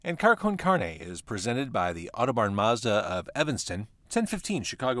And Car Con Carne is presented by the Autobarn Mazda of Evanston, 1015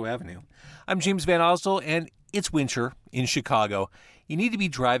 Chicago Avenue. I'm James Van Osdol, and it's winter in Chicago. You need to be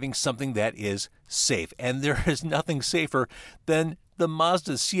driving something that is safe, and there is nothing safer than the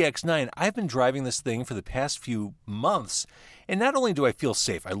Mazda CX-9. I've been driving this thing for the past few months, and not only do I feel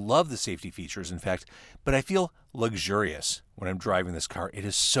safe, I love the safety features, in fact, but I feel luxurious when I'm driving this car. It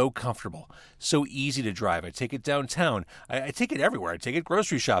is so comfortable, so easy to drive. I take it downtown. I take it everywhere. I take it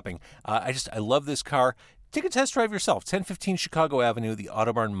grocery shopping. I love this car. Take a test drive yourself. 1015 Chicago Avenue, the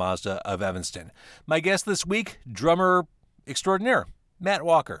Autobarn Mazda of Evanston. My guest this week, drummer extraordinaire, Matt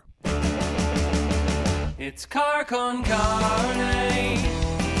Walker. It's Car Con Carne.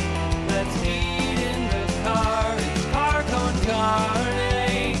 Let's eat in the car. It's Car Con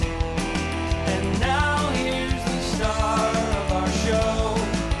Carne. And now here's the star of our show,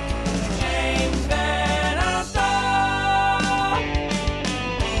 James Van Osdol.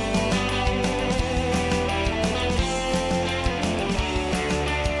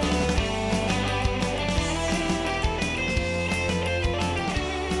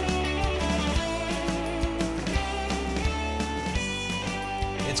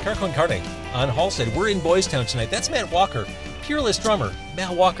 It's Car Con Carne on Halstead. We're in Boys Town tonight. That's Matt Walker, Peerless drummer,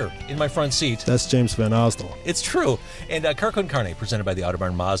 Matt Walker, in my front seat. That's James Van Osdol. It's true. And Car Con Carne, presented by the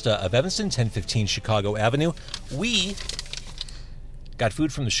Autobarn Mazda of Evanston, 1015 Chicago Avenue. We got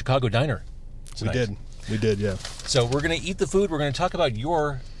food from the Chicago Diner tonight. We did, yeah. So we're going to eat the food. We're going to talk about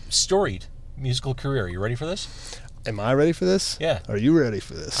your storied musical career. You ready for this? Am I ready for this? Yeah. Are you ready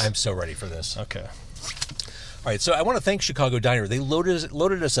for this? I'm so ready for this. Okay. All right, so I want to thank Chicago Diner. They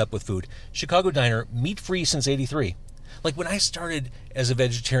loaded us up with food. Chicago Diner, meat-free since '83. Like when I started as a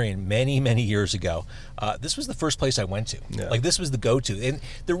vegetarian many, many years ago, this was the first place I went to. Yeah. Like this was the go-to. And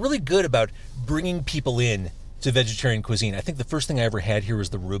they're really good about bringing people in to vegetarian cuisine. I think the first thing I ever had here was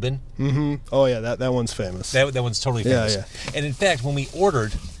the Reuben. Mm-hmm. Oh, yeah, that one's famous. That one's totally famous. Yeah. And in fact, when we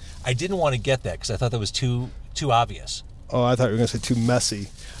ordered, I didn't want to get that because I thought that was too obvious. Oh, I thought you were going to say too messy.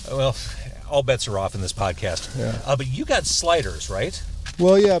 Well, all bets are off in this podcast. Yeah. But you got sliders, right?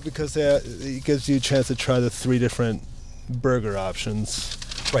 Well, yeah, because it gives you a chance to try the 3 different burger options.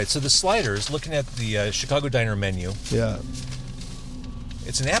 Right, so the sliders, looking at the Chicago Diner menu, Yeah,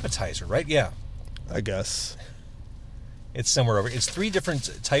 it's an appetizer, right? Yeah. I guess. It's somewhere over. It's 3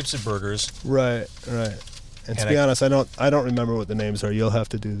 different types of burgers. Right. And to be honest, I don't remember what the names are. You'll have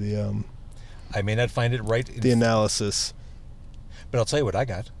to do the I may not find it right. the analysis. But I'll tell you what I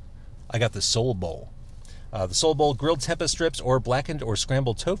got. I got the Soul Bowl. The Soul Bowl, grilled tempeh strips or blackened or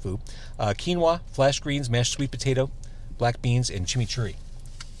scrambled tofu, quinoa, flash greens, mashed sweet potato, black beans, and chimichurri,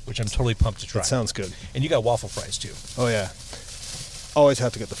 which I'm totally pumped to try. That sounds good. And you got waffle fries, too. Oh, yeah. Always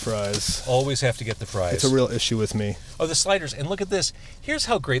have to get the fries. Always have to get the fries. It's a real issue with me. Oh, the sliders. And look at this. Here's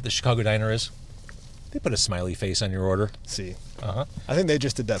how great the Chicago Diner is. They put a smiley face on your order. See. Uh-huh. I think they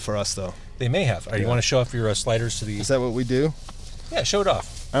just did that for us, though. They may have. You want to show off your sliders to the... Is that what we do? Yeah, show it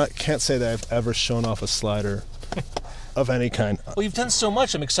off. I can't say that I've ever shown off a slider of any kind. Well, you've done so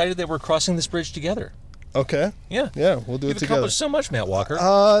much. I'm excited that we're crossing this bridge together. Okay. Yeah. Yeah, we'll do You've it together. accomplished so much, Matt Walker.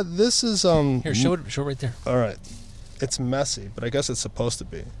 This is Here, show it right there. All right. It's messy, but I guess it's supposed to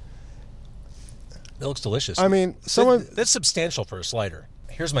be. That looks delicious. I mean, someone That's substantial for a slider.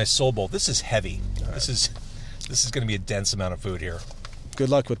 Here's my Soul Bowl. This is heavy. Right. This is going to be a dense amount of food here. Good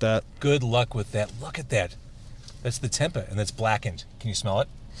luck with that. Good luck with that. Look at that. That's the tempeh, and that's blackened. Can you smell it?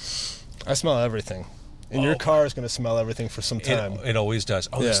 I smell everything. And your car is going to smell everything for some time. It always does.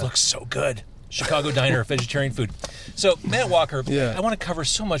 Oh, this Yeah. looks so good. Chicago Diner, vegetarian food. So, Matt Walker, Yeah. I want to cover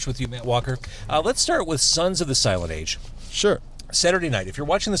so much with you, Matt Walker. Let's start with Sons of the Silent Age. Sure. Saturday night, if you're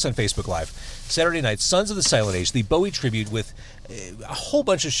watching this on Facebook Live, Saturday night, Sons of the Silent Age, the Bowie tribute with a whole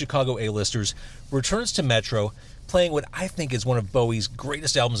bunch of Chicago A-listers, returns to Metro, playing what I think is one of Bowie's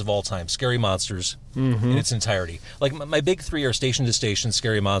greatest albums of all time, Scary Monsters, in its entirety. Like, my big 3 are Station to Station,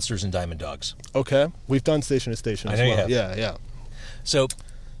 Scary Monsters, and Diamond Dogs. Okay. We've done Station to Station I as know well. you have. Yeah. So,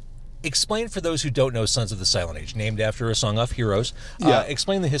 explain for those who don't know Sons of the Silent Age, named after a song off Heroes. Yeah.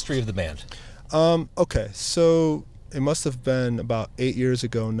 Explain the history of the band. Okay. So it must have been about 8 years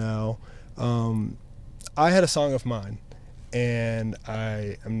ago now. I had a song of mine, and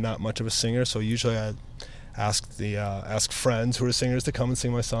I am not much of a singer, so usually I ask friends who are singers to come and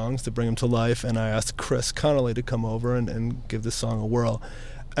sing my songs to bring them to life, and I asked Chris Connolly to come over and give this song a whirl.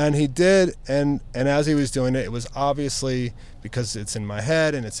 And he did, and as he was doing it, it was obviously because it's in my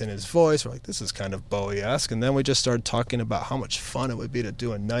head and it's in his voice. We're like, this is kind of Bowie-esque. And then we just started talking about how much fun it would be to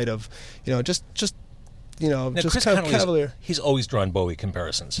do a night of, just Chris kind of cavalier. He's always drawn Bowie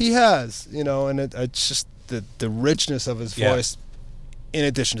comparisons. He has, and it's just the richness of his voice in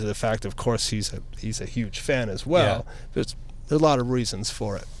addition to the fact, of course, he's a huge fan as well. There's a lot of reasons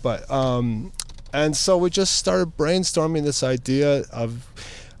for it, but and so we just started brainstorming this idea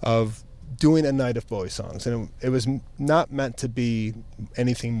of doing a night of Bowie songs, and it was not meant to be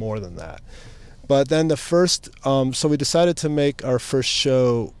anything more than that. But then the first, so we decided to make our first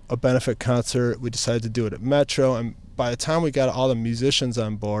show a benefit concert. We decided to do it at Metro, and by the time we got all the musicians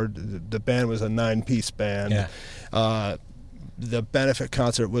on board, the band was a 9-piece band. Yeah. The benefit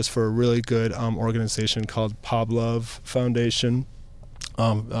concert was for a really good organization called Pavlov Foundation.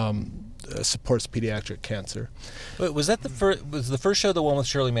 Supports pediatric cancer. Wait, was that the first show the one with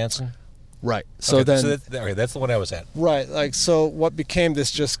Shirley Manson? Right. So then, that's the one I was at. Right. Like, so what became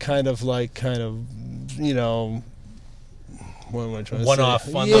this just kind of, you know, what am I trying to say? One-off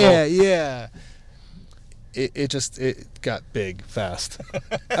fun. Yeah, yeah. It got big fast,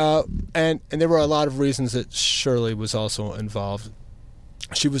 and there were a lot of reasons that Shirley was also involved.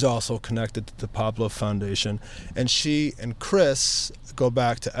 She was also connected to the Pavlov Foundation, and she and Chris go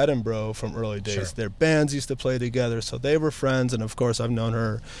back to Edinburgh from early days. Sure. Their bands used to play together, so they were friends. And of course, I've known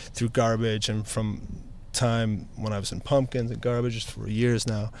her through Garbage and from time when I was in Pumpkins and Garbage for years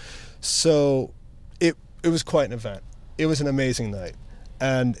now. So it was quite an event. It was an amazing night,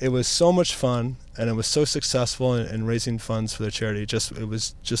 and it was so much fun, and it was so successful in raising funds for the charity. It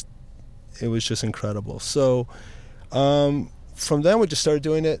was just incredible. So. From then we just started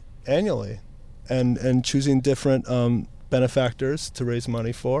doing it annually and choosing different benefactors to raise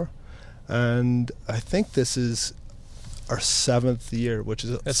money for. And I think this is our 7th year, which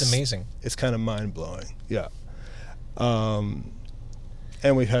is... That's amazing. It's kind of mind-blowing, yeah. And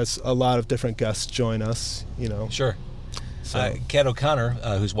we've had a lot of different guests join us, you know. Sure. So. Kat O'Connor,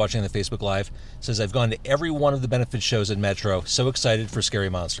 who's watching the Facebook Live, says, I've gone to every one of the benefit shows at Metro. So excited for Scary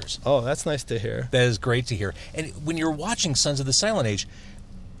Monsters. Oh, that's nice to hear. That is great to hear. And when you're watching Sons of the Silent Age,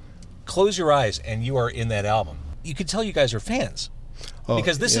 close your eyes and you are in that album. You can tell you guys are fans. Oh,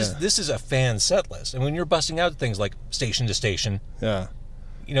 because this is a fan set list. And when you're busting out things like Station to Station, yeah,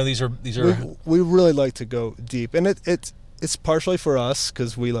 you know, these are we really like to go deep. And it's partially for us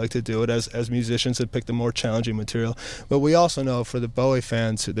because we like to do it as musicians and pick the more challenging material. But we also know for the Bowie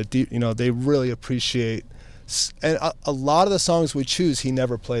fans, they really appreciate. And a lot of the songs we choose, he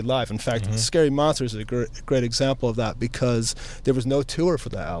never played live. In fact, Scary Monsters is a great example of that because there was no tour for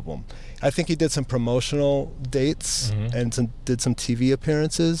that album. I think he did some promotional dates and did some TV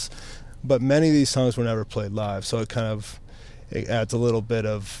appearances, but many of these songs were never played live. So it adds a little bit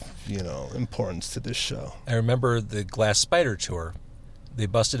of, importance to this show. I remember the Glass Spider tour. They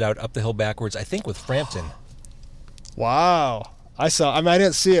busted out Up the Hill Backwards, I think with Frampton. Wow. I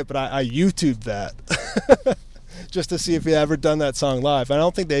didn't see it, but I YouTubed that just to see if he ever done that song live. I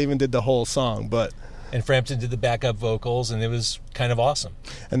don't think they even did the whole song, but... And Frampton did the backup vocals, and it was kind of awesome.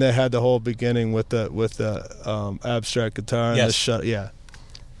 And they had the whole beginning with the abstract guitar and the shut. Yeah.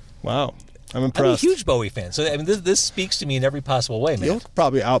 Wow. I'm impressed. I'm a huge Bowie fan, so this speaks to me in every possible way, man. You'll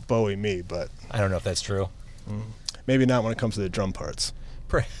probably out Bowie me, but I don't know if that's true. Maybe not when it comes to the drum parts.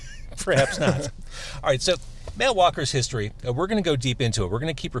 Perhaps not. All right, so Matt Walker's history, we're going to go deep into it. We're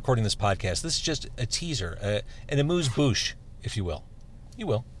going to keep recording this podcast. This is just a teaser, an amuse-bouche, if you will. You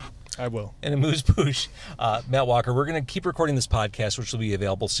will. I will. An amuse-bouche. Matt Walker, we're going to keep recording this podcast, which will be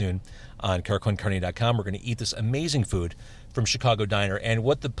available soon on CarconCarne.com. We're going to eat this amazing food from Chicago Diner. And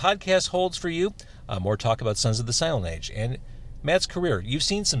what the podcast holds for you, more talk about Sons of the Silent Age. And Matt's career, you've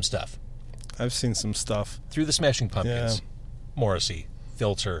seen some stuff. I've seen some stuff. Through the Smashing Pumpkins, Yeah. Morrissey,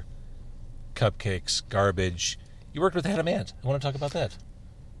 Filter, Cupcakes, Garbage. You worked with Adam Ant. I want to talk about that.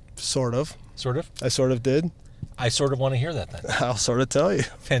 Sort of. Sort of? I sort of did. I sort of want to hear that then. I'll sort of tell you.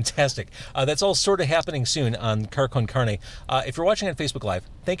 Fantastic. That's all sort of happening soon on Car Con Carne. If you're watching on Facebook Live,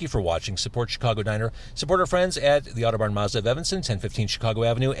 thank you for watching. Support Chicago Diner. Support our friends at the Autobarn Mazda of Evanston, 1015 Chicago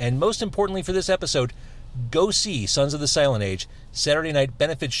Avenue. And most importantly for this episode, go see Sons of the Silent Age, Saturday night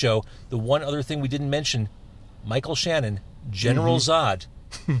benefit show. The one other thing we didn't mention, Michael Shannon, General Zod.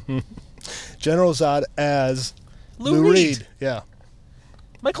 General Zod as Lou Reed. Yeah.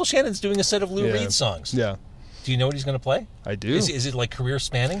 Michael Shannon's doing a set of Lou Reed songs. Yeah. Do you know what he's going to play? I do. Is it like career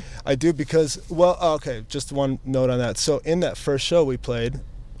spanning? I do because, okay, just one note on that. So in that first show we played,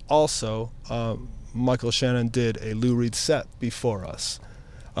 also, Michael Shannon did a Lou Reed set before us.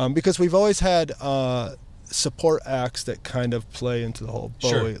 Because we've always had support acts that kind of play into the whole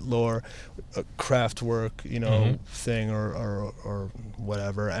Bowie lore, Kraftwerk, thing or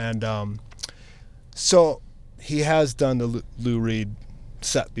whatever. And so he has done the Lou Reed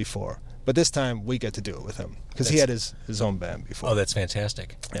set before. But this time we get to do it with him because he had his own band before. Oh, that's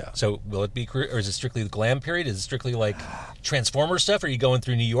fantastic. Yeah. So will it be, or is it strictly the glam period? Is it strictly like Transformer stuff? Are you going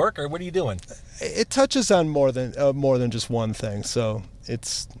through New York, or what are you doing? It touches on more than just one thing, so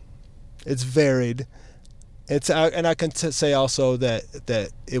it's varied. And I can say also that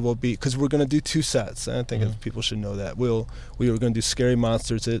it will be, because we're going to do 2 sets. And I think people should know that we were going to do Scary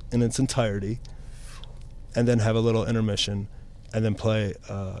Monsters in its entirety, and then have a little intermission, and then play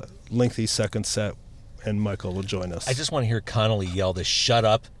a lengthy second set, and Michael will join us. I just want to hear Connolly yell the "shut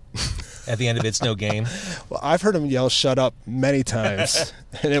up" at the end of "It's No Game." Well, I've heard him yell "shut up" many times,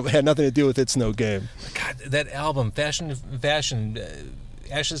 and it had nothing to do with "It's No Game." God, that album, Fashion,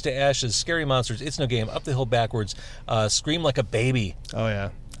 Ashes to Ashes, Scary Monsters, It's No Game, Up the Hill Backwards, Scream Like a Baby. Oh yeah,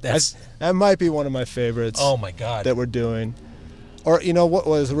 That might be one of my favorites. Oh my God, that we're doing. Or what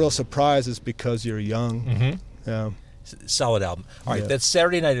was a real surprise is Because You're Young. Mm-hmm. Yeah. Solid album. All right, Yeah. that's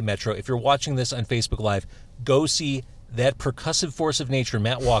Saturday night at Metro. If you're watching this on Facebook Live, go see that percussive force of nature,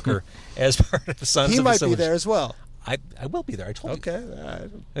 Matt Walker, as part of Sons He of the might be Silver. there as well. I will be there. I told you. Okay.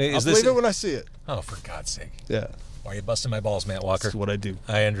 Is I'll this- believe it when I see it. Oh, for God's sake. Yeah. Why are you busting my balls, Matt Walker? That's what I do.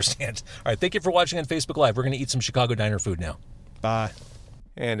 I understand. All right, thank you for watching on Facebook Live. We're going to eat some Chicago diner food now. Bye.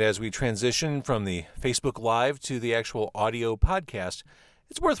 And as we transition from the Facebook Live to the actual audio podcast,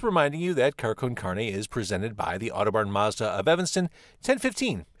 it's worth reminding you that Car Con Carne is presented by the Autobarn Mazda of Evanston,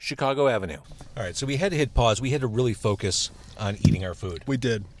 1015 Chicago Avenue. All right, so we had to hit pause. We had to really focus on eating our food. We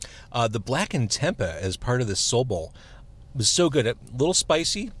did. The blackened tempeh as part of this soul bowl was so good. A little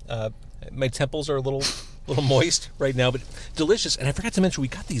spicy. My temples are a little moist right now, but delicious. And I forgot to mention, we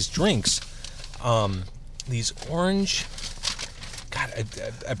got these drinks. These orange... God,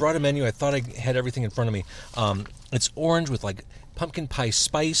 I brought a menu. I thought I had everything in front of me. It's orange with like pumpkin pie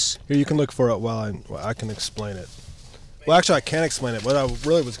spice. Here, you can look for it while I can explain it. Well, actually, I can't explain it. What I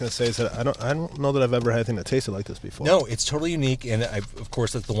really was going to say is that I don't know that I've ever had anything that tasted like this before. No, it's totally unique, and of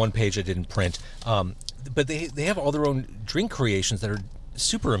course that's the one page I didn't print. But they have all their own drink creations that are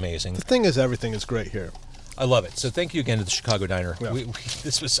super amazing. The thing is, everything is great here. I love it. So thank you again to the Chicago Diner. Yeah.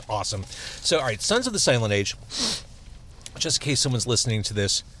 This was awesome. So, all right, Sons of the Silent Age. Just in case someone's listening to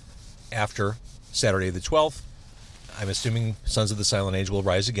this after Saturday the 12th, I'm assuming Sons of the Silent Age will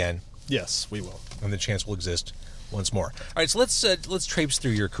rise again, Yes, we will. and the chance will exist once more. All right, so let's traipse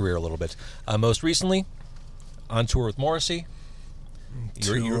through your career a little bit. Most recently, on tour with Morrissey.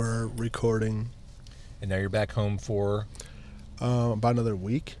 Tour, recording. And now you're back home for... About another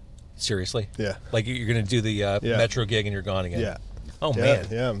week. Seriously? Yeah. Like you're going to do the Metro gig and you're gone again? Yeah. Oh, Yeah,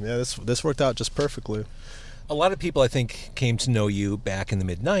 man. yeah. This worked out just perfectly. A lot of people, I think, came to know you back in the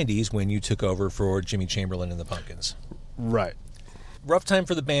mid-'90s when you took over for Jimmy Chamberlain and the Pumpkins. Right. Rough time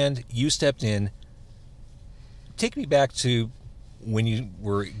for the band. You stepped in. Take me back to when you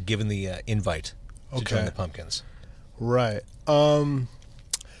were given the invite to join Okay. the Pumpkins. Right.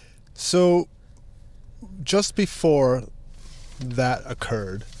 So just before that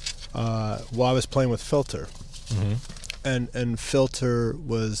occurred, while I was playing with Filter, and Filter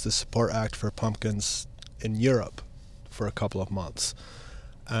was the support act for Pumpkins in Europe for a couple of months,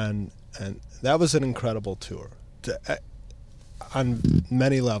 and that was an incredible tour on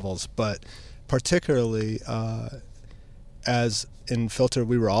many levels, but particularly as in Filter,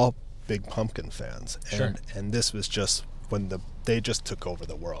 we were all big Pumpkin fans, Sure. and this was just when they just took over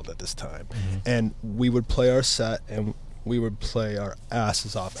the world at this time, and we would play our set and we would play our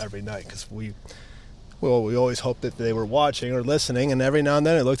asses off every night because we always hoped that they were watching or listening, and every now and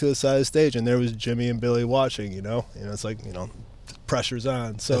then I looked to the side of the stage and there was Jimmy and Billy watching. It's like pressure's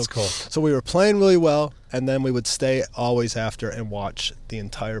on. So That's cool. So we were playing really well, and then we would stay always after and watch the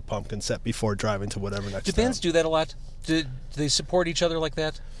entire Pumpkin set before driving to whatever next. Do bands do that a lot? Do they support each other like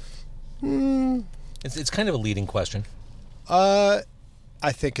that? It's kind of a leading question. I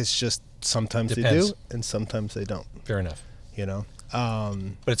think it's just sometimes they Depends. do and sometimes they don't. Fair enough. But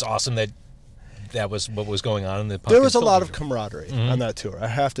it's awesome that was what was going on in the Pumpkins. There was a lot of filter. camaraderie on that tour. I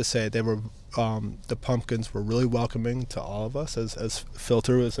have to say, they were the Pumpkins were really welcoming to all of us as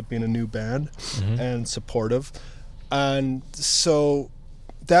Filter as being a new band and supportive. And so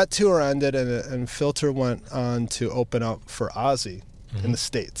that tour ended, and Filter went on to open up for Ozzy in the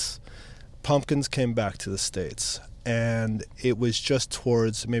States. Pumpkins came back to the States, and it was just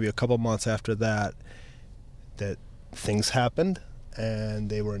towards maybe a couple months after that things happened, and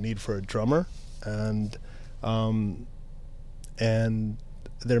they were in need for a drummer, and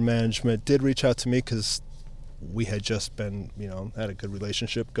their management did reach out to me because we had just been, had a good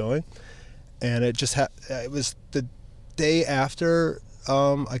relationship going, and it just it was the day after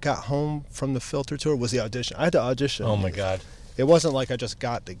I got home from the Filter tour was the audition. I had to audition. Oh my God. It wasn't like I just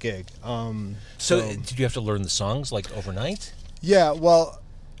got the gig. So did you have to learn the songs like overnight? Yeah, well,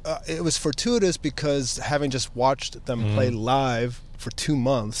 it was fortuitous because having just watched them play live for 2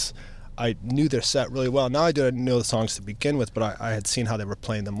 months, I knew their set really well. Now I didn't know the songs to begin with, but I had seen how they were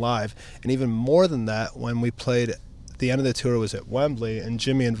playing them live. And even more than that, when we played, the end of the tour was at Wembley, and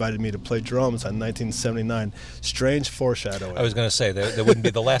Jimmy invited me to play drums on 1979. Strange foreshadowing. I was going to say, that wouldn't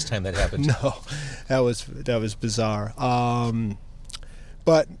be the last time that happened. No, that was bizarre.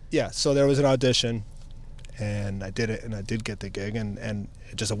 But yeah, so there was an audition, and I did it, and I did get the gig, and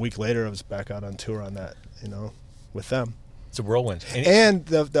just a week later I was back out on tour on that, with them. It's a whirlwind. And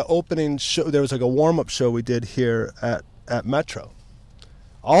the opening show, there was like a warm-up show we did here at Metro.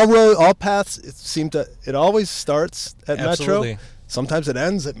 All paths, it always starts at Absolutely. Metro. Sometimes it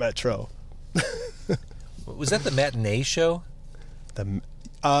ends at Metro. Was that the matinee show?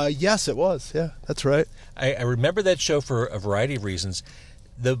 Yes, it was. Yeah, that's right. I remember that show for a variety of reasons.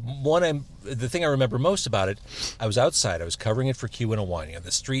 The thing I remember most about it, I was outside. I was covering it for Q101.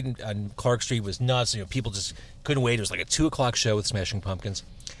 The street on Clark Street was nuts. People just couldn't wait. It was like a 2:00 show with Smashing Pumpkins,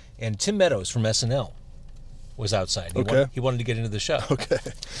 and Tim Meadows from SNL was outside. He wanted to get into the show. Okay.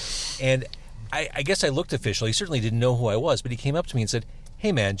 And I guess I looked official. He certainly didn't know who I was, but he came up to me and said,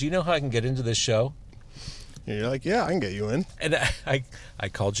 "Hey, man, do you know how I can get into this show?" And you're like, "Yeah, I can get you in." And I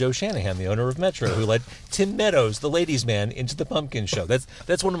called Joe Shanahan, the owner of Metro, who led Tim Meadows, the ladies' man, into the Pumpkin Show.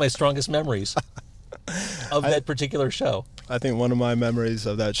 That's one of my strongest memories of that particular show. I think one of my memories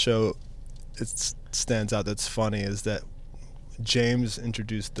of that show, it stands out, that's funny, is that James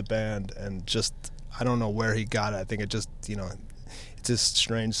introduced the band, and just, I don't know where he got it. I think it just, it's this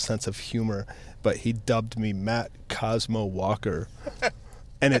strange sense of humor, but he dubbed me Matt Cosmo Walker.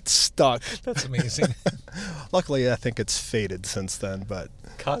 And it stuck. That's amazing. Luckily, I think it's faded since then, but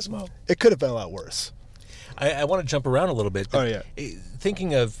Cosmo. It could have been a lot worse. I want to jump around a little bit. Oh, yeah.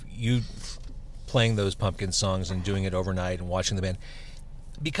 Thinking of you playing those Pumpkin songs and doing it overnight and watching the band,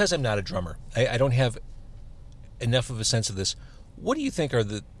 because I'm not a drummer, I don't have enough of a sense of this. What do you think are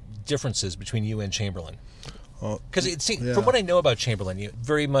the differences between you and Chamberlain? Because it seems, from what I know about Chamberlain, you're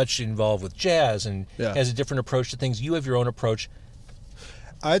very much involved with jazz and has a different approach to things. You have your own approach.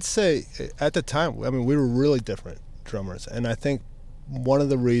 I'd say at the time, we were really different drummers. And I think one of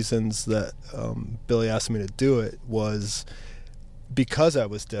the reasons that Billy asked me to do it was because I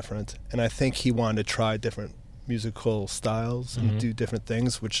was different. And I think he wanted to try different musical styles and do different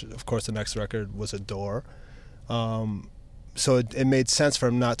things, which, of course, the next record was Adore. So it made sense for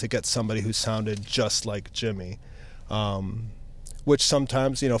him not to get somebody who sounded just like Jimmy. Which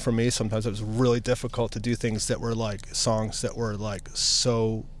sometimes, for me, sometimes it was really difficult to do things that were like songs that were like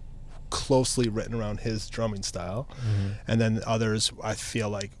so closely written around his drumming style. And then others I feel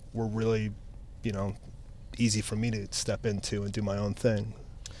like were really, easy for me to step into and do my own thing.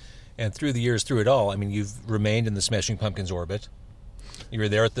 And through the years, through it all, you've remained in the Smashing Pumpkins orbit. You were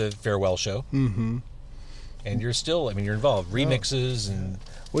there at the farewell show. Mm-hmm. And you're still, you're involved. Remixes and...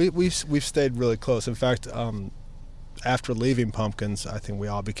 We've stayed really close. In fact, after leaving Pumpkins, I think we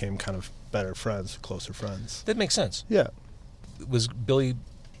all became kind of better friends, closer friends. That makes sense. Yeah. Was Billy...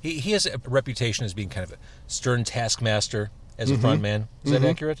 He has a reputation as being kind of a stern taskmaster as a front man. Is that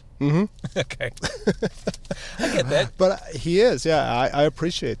accurate? Mm-hmm. Okay. I get that. But he is, yeah. I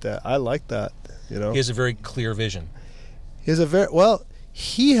appreciate that. I like that, He has a very clear vision. He has a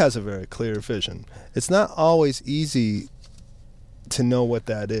very clear vision. It's not always easy to know what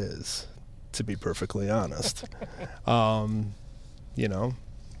that is, to be perfectly honest. But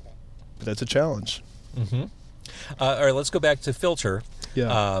that's a challenge. Mm-hmm. All right, let's go back to Filter.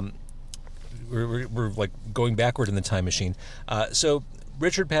 Yeah. We're like going backward in the time machine. So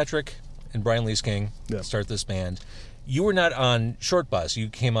Richard Patrick and Brian Lee King start this band. You were not on Short Bus. You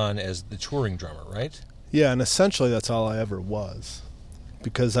came on as the touring drummer, right? Yeah, and essentially that's all I ever was,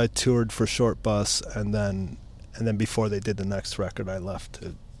 because I toured for Short Bus, and then before they did the next record, I left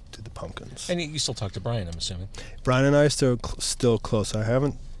to do the Pumpkins. And you still talk to Brian, I'm assuming. Brian and I are still close. I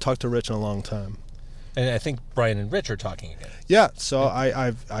haven't talked to Rich in a long time. And I think Brian and Rich are talking again. Yeah, so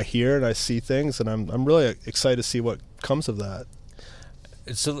I hear and I see things, and I'm really excited to see what comes of that.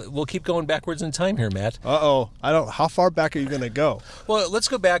 So we'll keep going backwards in time here, Matt. Uh-oh. How far back are you going to go? Well, let's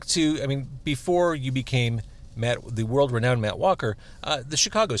go back to, before you became the world-renowned Matt Walker, the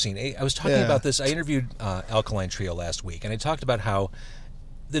Chicago scene. I was talking about this. I interviewed Alkaline Trio last week, and I talked about how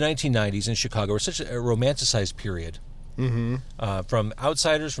the 1990s in Chicago were such a romanticized period. Mm-hmm. From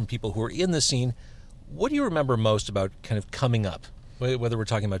outsiders, from people who were in the scene. What do you remember most about kind of coming up, whether we're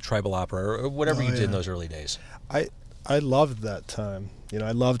talking about tribal opera or whatever you did in those early days? I loved that time.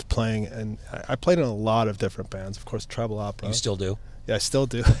 I loved playing, and I played in a lot of different bands. Of course, treble opera. You still do? Yeah, I still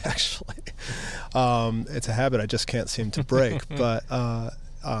do, actually. It's a habit I just can't seem to break. But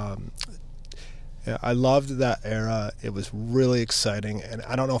yeah, I loved that era. It was really exciting, and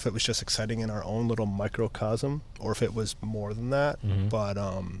I don't know if it was just exciting in our own little microcosm or if it was more than that. Mm-hmm. But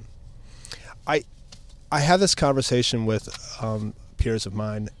I have this conversation with peers of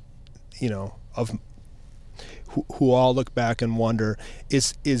mine, of who all look back and wonder,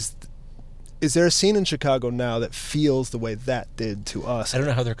 is there a scene in Chicago now that feels the way that did to us? I don't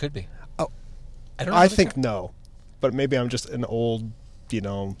know how there could be. Oh, I don't know. I think no, but maybe I'm just an old,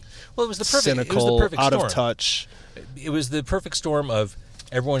 well, it was the perfect, cynical, it was the perfect out storm. of touch. It was the perfect storm of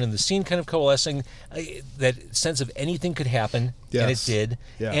everyone in the scene kind of coalescing, that sense of anything could happen, and it Yes. did.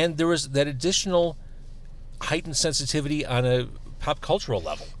 Yeah. And there was that additional heightened sensitivity on a pop cultural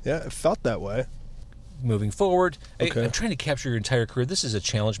level. Yeah, it felt that way. Moving forward, Okay. I'm trying to capture your entire career. This is a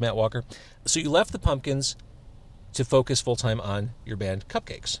challenge, Matt Walker. So you left the Pumpkins to focus full-time on your band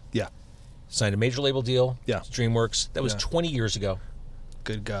Cupcakes. Yeah. Signed a major label deal. Yeah. To DreamWorks. That was Yeah. 20 years ago.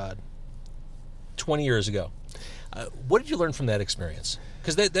 Good God. 20 years ago. What did you learn from that experience?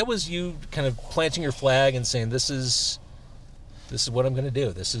 Because that was you kind of planting your flag and saying, this is what I'm going to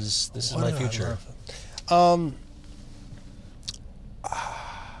do. This is What my did I future. learn?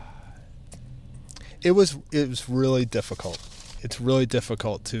 It was really difficult. It's really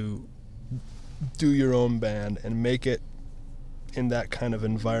difficult to do your own band and make it in that kind of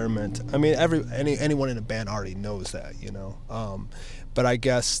environment. I mean, anyone in a band already knows that, but I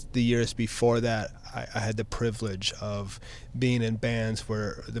guess the years before that, I had the privilege of being in bands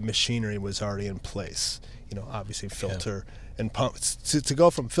where the machinery was already in place. Obviously Filter and Pump. To go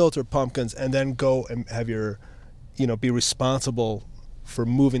from Filter, Pumpkins, and then go and have your, be responsible for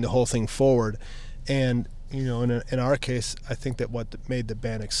moving the whole thing forward. And in our case, I think that what made the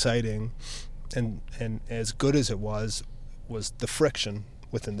band exciting and as good as it was the friction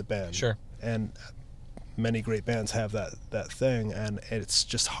within the band. Sure. And many great bands have that thing, and it's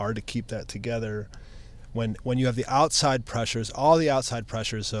just hard to keep that together when you have the outside pressures, all the outside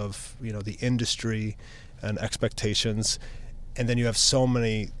pressures of the industry and expectations, and then you have so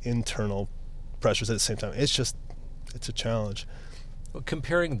many internal pressures at the same time. It's a challenge. Well,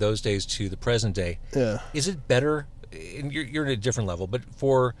 comparing those days to the present day, Yeah. is it better? And you're at a different level, but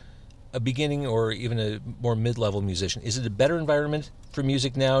for a beginning or even a more mid-level musician, is it a better environment for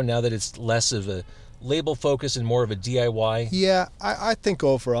music now that it's less of a label focus and more of a DIY? Yeah, I think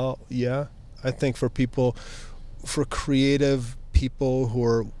overall, yeah. I think for creative people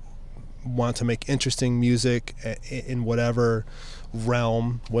who want to make interesting music in whatever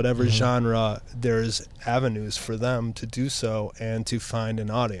realm, whatever genre, there's avenues for them to do so and to find an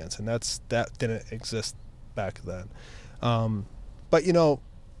audience, and that didn't exist back then. But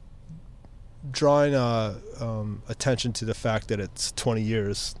drawing attention to the fact that it's 20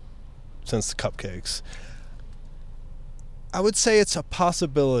 years since the Cupcakes, I would say it's a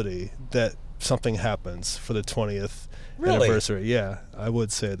possibility that something happens for the 20th anniversary. Yeah, I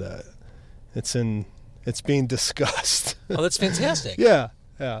would say that. It's being discussed. Oh, that's fantastic. Yeah.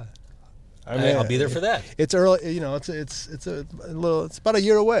 I mean, I'll be there for that. It's early, it's about a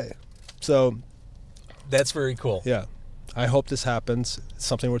year away. So, That's very cool. yeah. I hope this happens. It's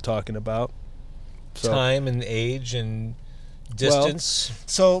something we're talking about. So, Time and age and distance.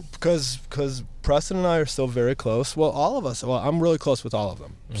 So, because Preston and I are still very close. Well, all of us. Well, I'm really close with all of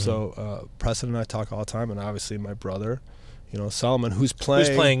them. Mm-hmm. So, Preston and I talk all the time, and obviously my brother, Solomon, who's playing.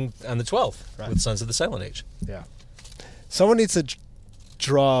 Who's playing on the 12th Right. with Sons of the Silent Age. Yeah. Someone needs to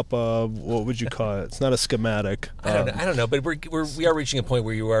draw up what would you call it? It's not a schematic. I don't know, but we are reaching a point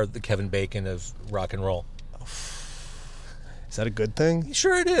where you are the Kevin Bacon of rock and roll. Is that a good thing?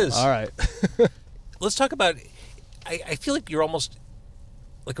 Sure it is. All right. Let's talk about, I feel like you're almost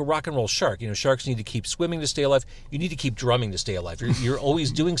like a rock and roll shark. Sharks need to keep swimming to stay alive. You need to keep drumming to stay alive. You're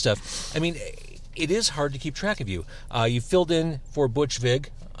always doing stuff. I mean, it is hard to keep track of you. You filled in for Butch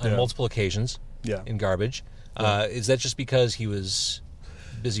Vig on Yeah. multiple occasions in Garbage. Is that just because he was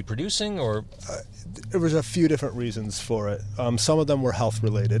busy producing, or? There was a few different reasons for it. Some of them were health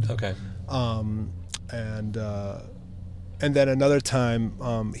related. Okay. And then another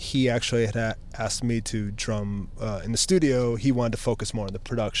time, he actually had asked me to drum in the studio. He wanted to focus more on the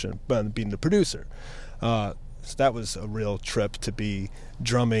production, being the producer. So that was a real trip to be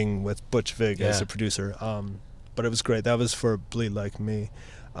drumming with Butch Vig as a producer. But it was great. That was for Bleed Like Me.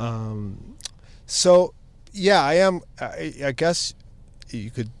 So, yeah, I am. I guess you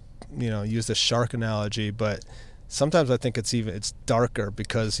could, use the shark analogy, but sometimes I think it's darker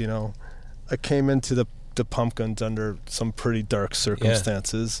because, I came into the the Pumpkins under some pretty dark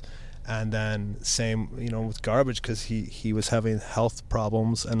circumstances. And then same, with Garbage, because he was having health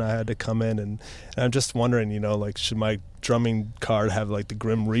problems, and I had to come in, and I'm just wondering, should my drumming card have like the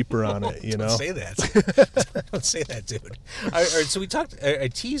Grim Reaper on it? Don't say that. Don't say that, dude. All right, so we talked. I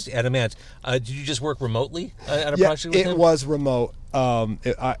teased Adam Ant. Did you just work remotely on a project with him? It was remote.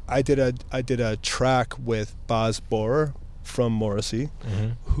 I did a track with Boz Borer from Morrissey,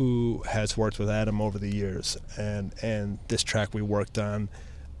 who has worked with Adam over the years, and this track we worked on,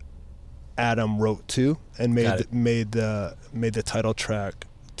 Adam wrote to and made the title track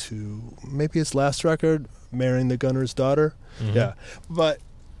to maybe his last record, Marrying the Gunner's Daughter. Yeah, but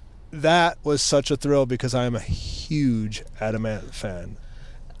that was such a thrill because I am a huge Adam Ant fan.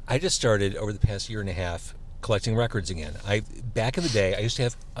 I just started over the past year and a half collecting records again. Back in the day, I used to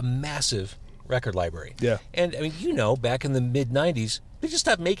have a massive record library. Yeah, and I mean, back in the mid '90s, they just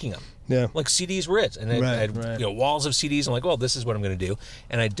stopped making them. Yeah, like CDs were it, and I had walls of CDs. I'm like, well, this is what I'm going to do,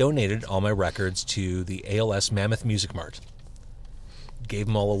 and I donated all my records to the ALS Mammoth Music Mart. Gave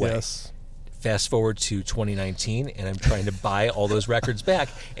them all away. Yes. Fast forward to 2019, and I'm trying to buy all those records back.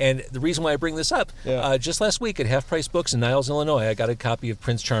 And the reason why I bring this up, just last week at Half Price Books in Niles, Illinois, I got a copy of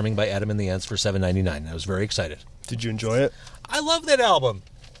Prince Charming by Adam and the Ants for $7.99. I was very excited. Did you enjoy it? I love that album.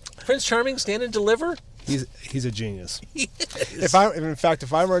 Prince Charming, Stand and Deliver. He's a genius. He is. If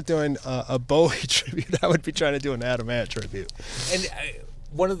I weren't doing a Bowie tribute, I would be trying to do an Adam Ant tribute. And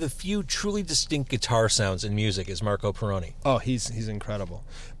one of the few truly distinct guitar sounds in music is Marco Perrone. Oh, he's incredible.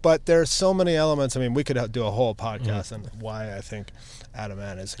 But there's so many elements. I mean, we could do a whole podcast on why I think Adam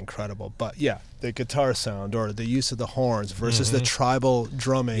Ant is incredible. But yeah, the guitar sound or the use of the horns versus the tribal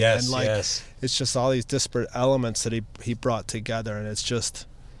drumming, it's just all these disparate elements that he brought together, and it's just.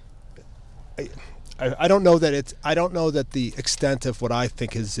 I don't know that the extent of what I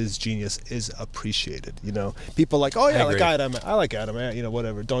think is his genius is appreciated. People are like, oh yeah, like Adam. I like Adam Ant.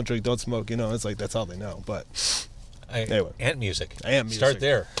 Whatever. Don't drink, don't smoke. It's like that's all they know. But anyway, Ant music. Ant music. Start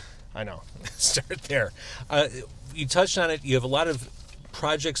there. I know. Start there. You touched on it. You have a lot of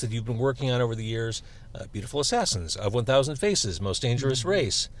projects that you've been working on over the years. Beautiful Assassins, Of 1,000 Faces, Most Dangerous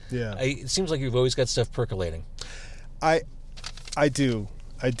Race. Yeah. It seems like you've always got stuff percolating. I do.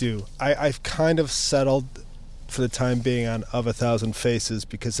 I've kind of settled for the time being on Of 1,000 Faces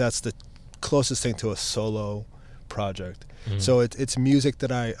because that's the closest thing to a solo project. So it's music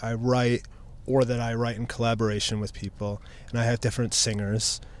that I write or that I write in collaboration with people, and I have different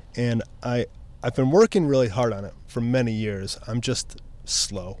singers, and I've been working really hard on it for many years. I'm just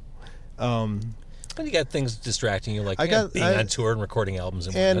slow. But you got things distracting you, like being on tour and recording albums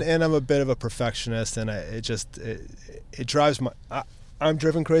and whatnot. And I'm a bit of a perfectionist, and it drives my. I'm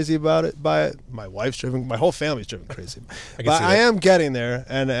driven crazy by it. My wife's driven. My whole family's driven crazy. But I am getting there,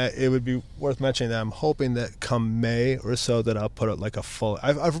 and it would be worth mentioning that I'm hoping that come May or so that I'll put it like a full.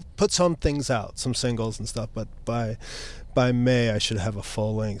 I've put some things out, some singles and stuff, but by May I should have a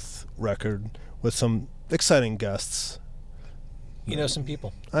full length record with some exciting guests. You know some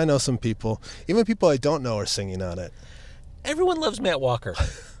people. I know some people. Even people I don't know are singing on it. Everyone loves Matt Walker.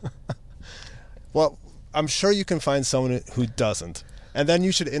 Well, I'm sure you can find someone who doesn't. And then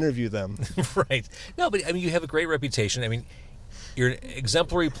you should interview them. Right. No, but I mean, you have a great reputation. I mean, you're an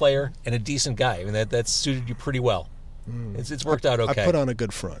exemplary player and a decent guy. I mean, that's suited you pretty well. It's worked out okay. I put on a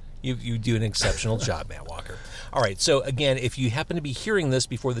good front. You do an exceptional job, Matt Walker. All right. So, again, if you happen to be hearing this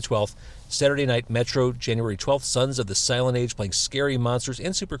before the 12th, Saturday night, Metro, January 12th, Sons of the Silent Age playing Scary Monsters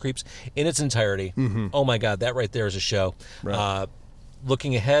and Super Creeps in its entirety. Oh, my God. That right there is a show. Right.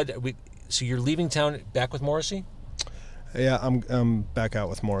 Looking ahead, so you're leaving town back with Morrissey? Yeah, I'm back out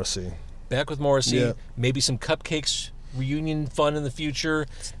with Morrissey. Back with Morrissey. Yeah. Maybe some Cupcakes reunion fun in the future.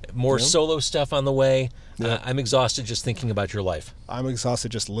 More solo stuff on the way. Yeah. I'm exhausted just thinking about your life. I'm exhausted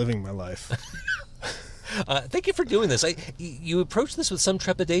just living my life. Thank you for doing this. You approached this with some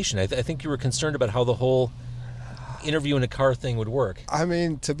trepidation. I think you were concerned about how the whole interview in a car thing would work. I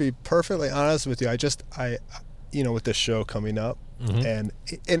mean, to be perfectly honest with you, I with this show coming up, and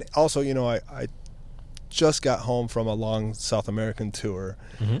also, I just got home from a long South American tour,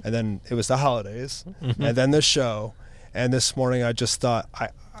 and then it was the holidays, and then the show, and this morning I just thought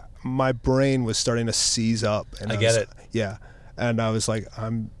my brain was starting to seize up. And I get it. Yeah, and I was like,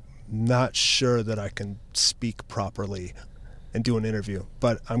 I'm not sure that I can speak properly and do an interview,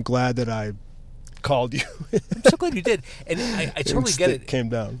 but I'm glad that I called you. I'm so glad you did. And I totally get it. Came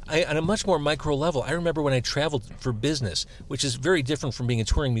down. On a much more micro level, I remember when I traveled for business, which is very different from being a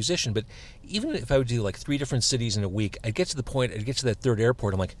touring musician, but even if I would do like 3 different cities in a week, I'd get to that third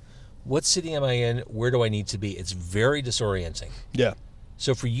airport, I'm like, what city am I in? Where do I need to be? It's very disorienting. Yeah.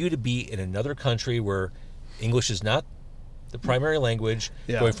 So for you to be in another country where English is not the primary language.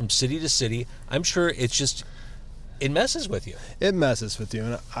 Yeah. Going from city to city, I'm sure it messes with you. It messes with you,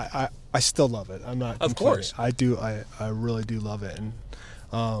 and I still love it. I'm not. Of complaining. course. I do. I really do love it, and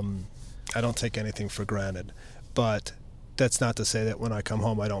I don't take anything for granted. But that's not to say that when I come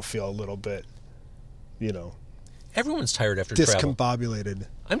home, I don't feel a little bit, Everyone's tired after travel. discombobulated.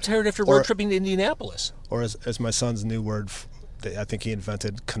 I'm tired after road tripping to Indianapolis. Or as my son's new word, that I think he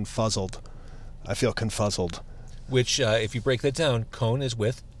invented, confuzzled. I feel confuzzled. Which, if you break that down, cone is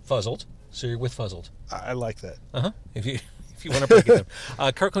with fuzzled, so you're with fuzzled. I like that. If you want to break it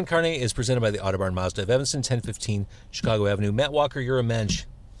down. Car Con Carne is presented by the Autobarn Mazda of Evanston, 1015 Chicago Avenue. Matt Walker, you're a mensch.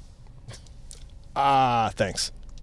 Thanks.